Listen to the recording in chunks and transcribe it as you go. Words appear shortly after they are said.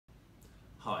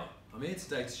Hi, I'm here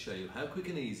today to show you how quick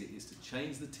and easy it is to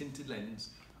change the tinted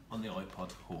lens on the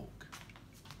Eyepod Hawk.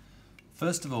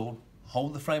 First of all,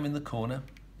 hold the frame in the corner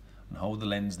and hold the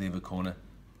lens in the other corner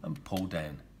and pull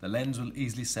down. The lens will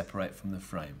easily separate from the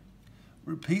frame.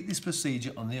 Repeat this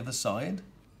procedure on the other side.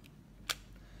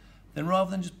 Then rather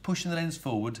than just pushing the lens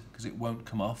forward because it won't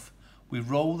come off, we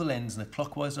roll the lens in a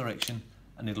clockwise direction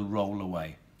and it'll roll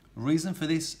away. The reason for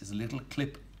this is a little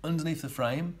clip underneath the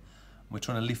frame. We're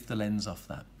trying to lift the lens off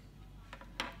that.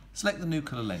 Select the new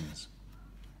colour lens.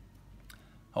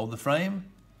 Hold the frame,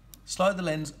 slide the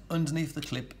lens underneath the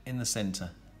clip in the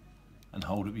centre and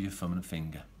hold it with your thumb and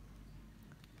finger.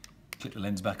 Clip the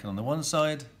lens back on the one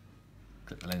side,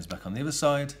 clip the lens back on the other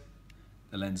side.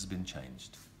 The lens has been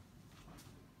changed.